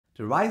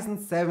The Ryzen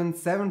 7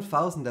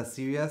 7000er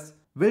series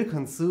will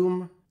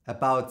consume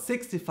about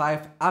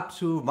 65 up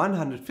to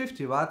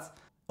 150 watts,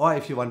 or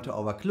if you want to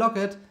overclock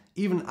it,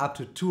 even up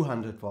to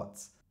 200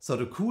 watts. So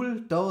to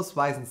cool those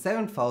Ryzen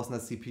 7000er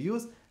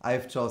CPUs, I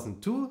have chosen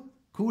two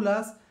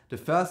coolers. The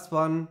first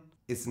one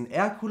is an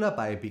air cooler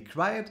by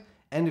BeQuiet,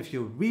 and if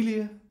you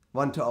really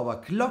want to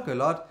overclock a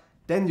lot,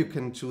 then you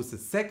can choose the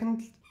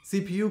second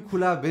CPU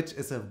cooler, which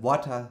is a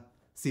water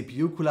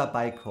CPU cooler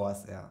by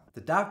Corsair.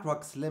 The Dark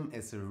Rock Slim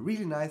is a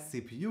really nice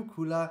CPU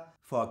cooler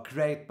for a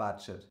great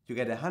budget. You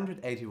get a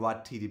 180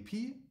 watt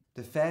TDP,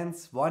 the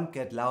fans won't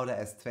get louder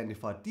as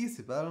 24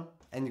 decibel,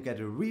 and you get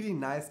a really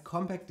nice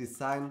compact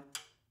design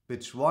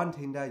which won't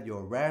hinder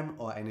your RAM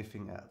or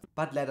anything else.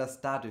 But let us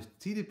start with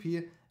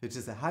TDP, which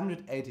is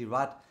 180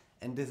 watt,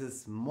 and this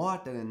is more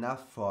than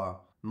enough for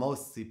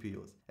most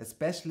CPUs,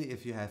 especially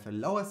if you have a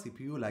lower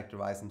CPU like the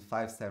Ryzen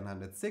 5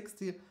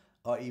 760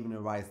 or even a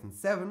Ryzen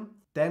 7,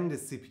 then the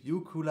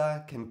CPU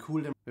cooler can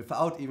cool them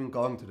without even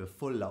going to the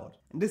full load.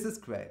 And this is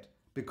great,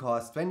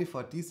 because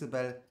 24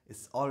 decibel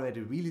is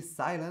already really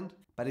silent,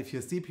 but if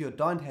your CPU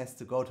don't have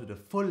to go to the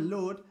full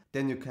load,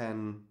 then you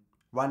can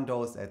run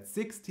those at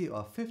 60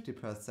 or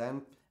 50%,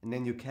 and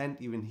then you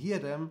can't even hear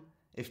them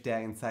if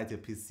they're inside your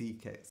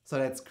PC case. So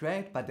that's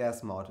great, but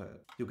there's more to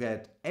it. You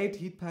get 8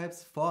 heat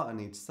pipes, 4 on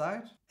each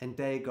side, and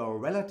they go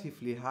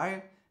relatively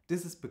high.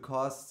 This is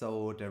because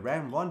so the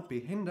RAM won't be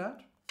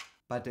hindered,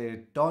 but they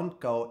don't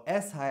go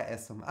as high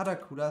as some other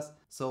coolers,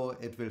 so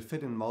it will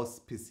fit in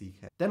most PC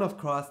cases. Then of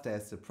course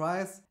there's the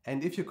price,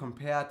 and if you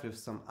compare it with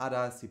some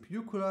other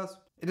CPU coolers,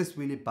 it is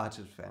really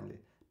budget friendly.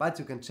 But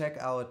you can check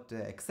out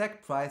the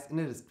exact price in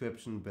the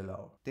description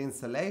below. The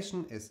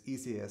installation is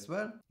easy as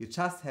well. You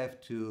just have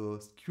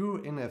to screw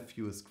in a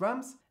few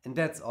scrums, and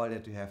that's all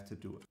that you have to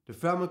do. The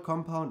thermal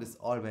compound is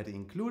already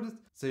included,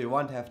 so you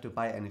won't have to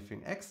buy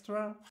anything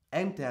extra.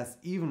 And there's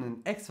even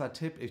an extra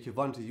tip if you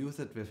want to use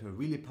it with a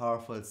really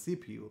powerful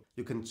CPU.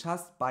 You can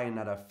just buy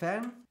another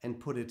fan and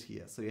put it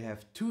here. So you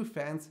have two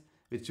fans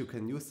which you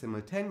can use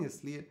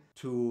simultaneously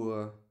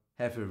to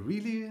have a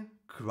really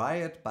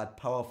quiet but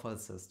powerful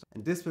system.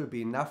 And this will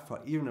be enough for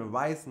even a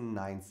Ryzen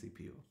 9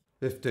 CPU.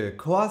 With the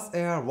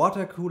Corsair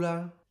water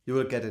cooler, you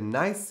will get a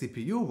nice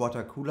CPU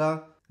water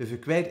cooler with a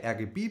great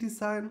RGB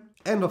design,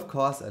 and of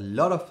course a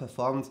lot of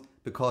performance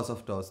because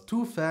of those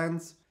two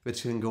fans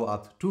which can go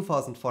up to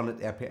 2400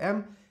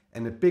 RPM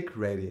and a big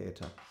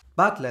radiator.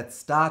 But let's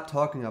start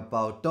talking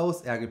about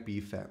those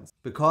RGB fans,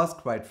 because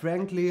quite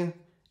frankly,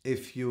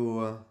 if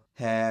you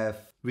have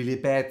really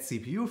bad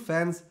CPU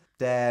fans,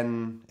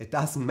 then it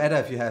doesn't matter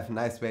if you have a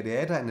nice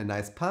radiator and a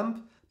nice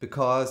pump,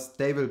 because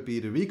they will be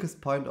the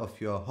weakest point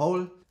of your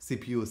whole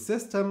CPU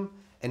system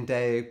and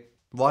they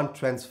won't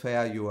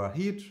transfer your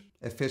heat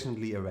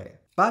efficiently away.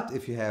 But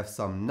if you have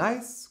some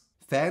nice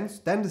fans,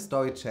 then the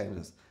story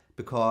changes,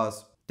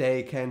 because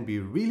they can be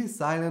really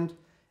silent,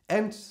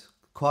 and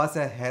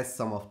Corsair has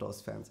some of those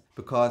fans,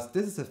 because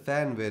this is a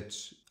fan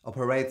which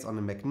operates on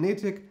a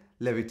magnetic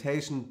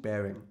levitation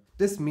bearing.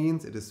 This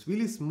means it is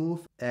really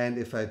smooth, and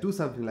if I do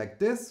something like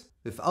this,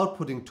 without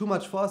putting too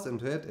much force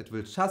into it, it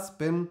will just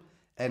spin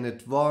and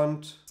it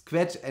won't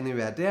scratch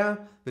anywhere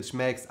there, which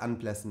makes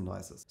unpleasant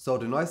noises. So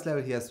the noise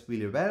level here is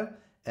really well,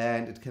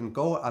 and it can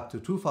go up to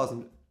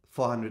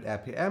 2400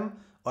 RPM,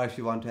 or if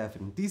you want to have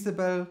it in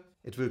decibel,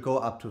 it will go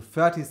up to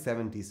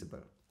 37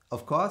 decibel.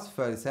 Of course,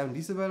 37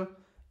 decibel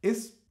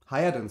is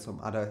higher than some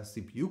other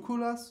CPU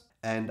coolers,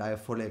 and I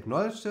fully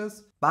acknowledge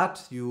this,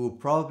 but you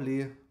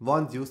probably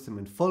won't use them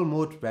in full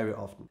mode very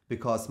often,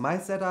 because my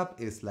setup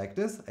is like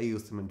this. I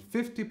use them in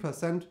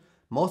 50%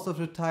 most of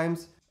the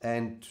times,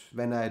 and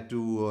when I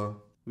do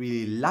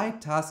really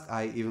light tasks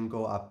I even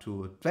go up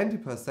to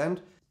 20%,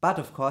 but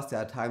of course there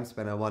are times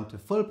when I want the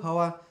full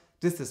power.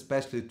 This is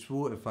especially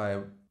true if I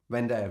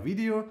render a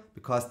video,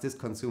 because this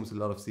consumes a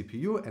lot of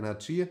CPU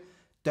energy.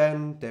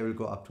 Then they will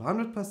go up to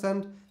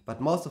 100%, but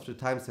most of the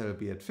times they will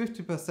be at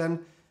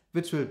 50%,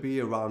 which will be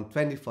around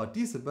 24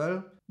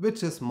 decibel,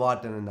 which is more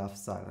than enough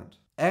silent.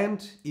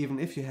 And even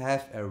if you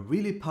have a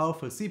really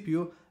powerful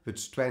CPU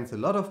which drains a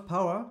lot of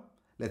power,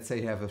 let's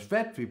say you have a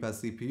Threadripper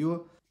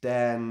CPU,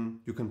 then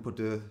you can put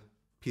the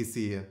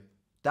PC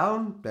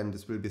down, then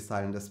this will be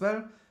silent as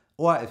well.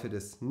 Or if it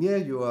is near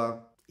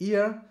your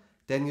ear,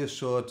 then you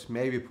should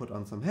maybe put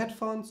on some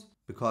headphones,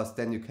 because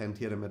then you can't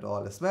hear them at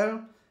all as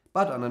well.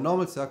 But under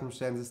normal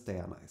circumstances they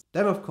are nice.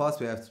 Then of course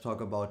we have to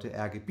talk about the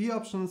RGB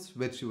options,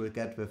 which you will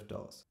get with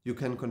those. You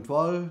can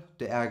control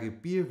the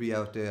RGB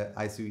via the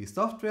iCUE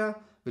software,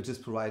 which is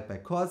provided by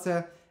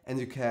Corsair, and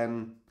you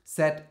can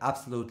set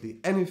absolutely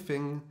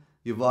anything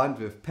you want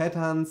with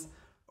patterns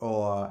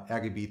or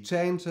RGB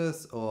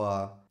changes,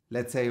 or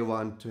let's say you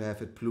want to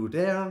have it blue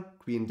there,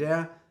 green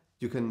there.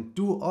 You can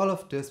do all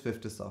of this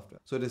with the software.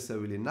 So this is a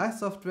really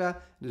nice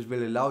software, and it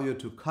will allow you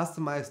to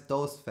customize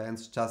those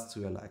fans just to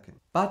your liking.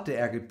 But the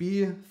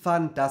RGB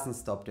fun doesn't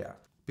stop there,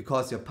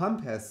 because your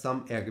pump has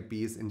some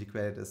RGBs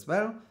integrated as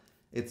well.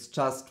 It's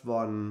just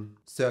one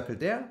circle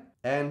there,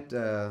 and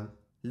the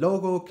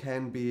logo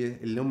can be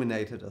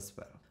illuminated as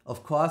well.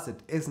 Of course it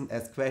isn't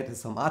as great as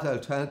some other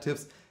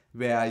alternatives,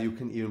 where you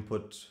can even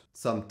put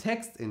some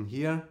text in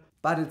here,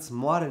 but it's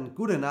more than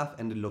good enough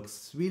and it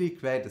looks really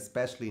great,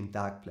 especially in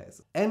dark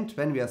places. And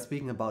when we are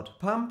speaking about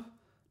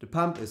the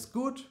pump is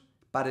good,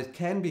 but it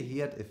can be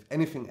heard if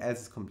anything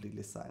else is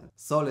completely silent.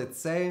 So let's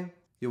say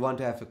you want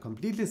to have a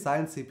completely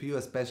silent CPU,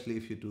 especially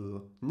if you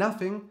do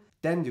nothing,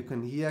 then you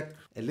can hear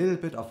a little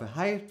bit of a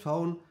high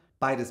tone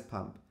by this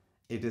pump.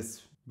 It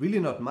is really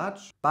not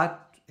much,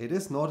 but it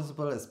is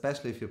noticeable,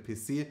 especially if your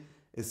PC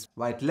is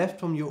right left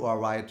from you or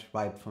right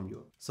from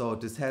you. So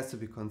this has to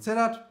be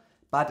considered,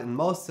 but in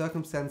most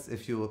circumstances,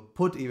 if you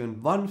put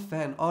even one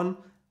fan on,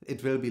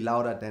 it will be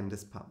louder than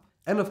this pump.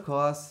 And of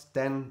course,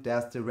 then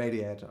there's the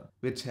radiator,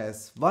 which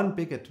has one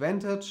big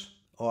advantage,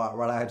 or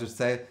rather I should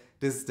say,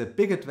 this is the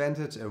big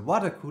advantage a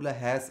water cooler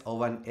has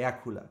over an air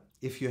cooler.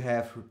 If you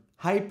have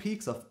high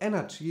peaks of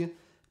energy,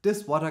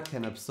 this water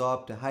can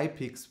absorb the high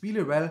peaks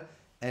really well,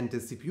 and the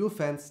CPU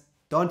fans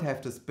don't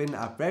have to spin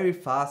up very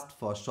fast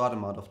for a short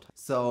amount of time.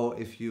 So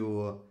if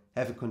you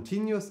have a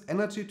continuous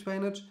energy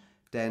drainage,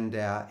 then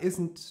there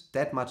isn't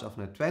that much of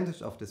an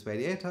advantage of this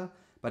radiator.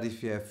 But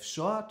if you have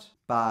short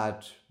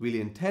but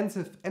really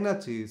intensive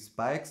energy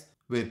spikes,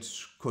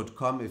 which could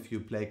come if you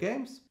play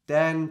games,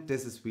 then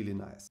this is really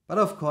nice. But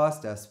of course,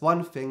 there's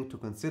one thing to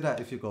consider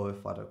if you go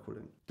with water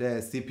cooling.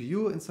 The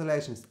CPU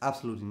installation is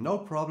absolutely no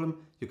problem.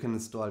 You can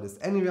install this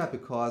anywhere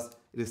because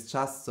it is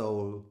just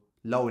so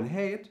low in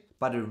height,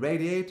 but a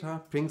radiator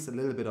brings a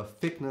little bit of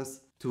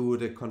thickness to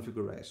the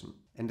configuration.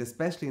 And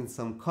especially in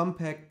some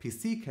compact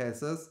PC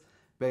cases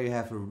where you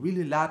have a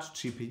really large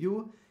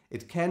GPU,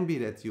 it can be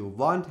that you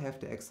won't have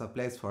the extra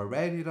place for a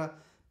radiator,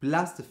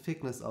 plus the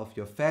thickness of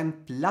your fan,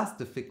 plus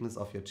the thickness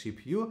of your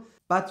GPU,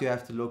 but you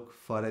have to look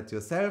for that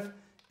yourself.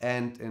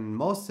 And in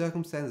most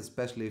circumstances,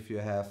 especially if you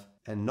have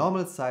a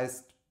normal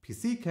sized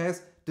PC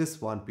case,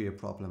 this won't be a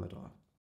problem at all.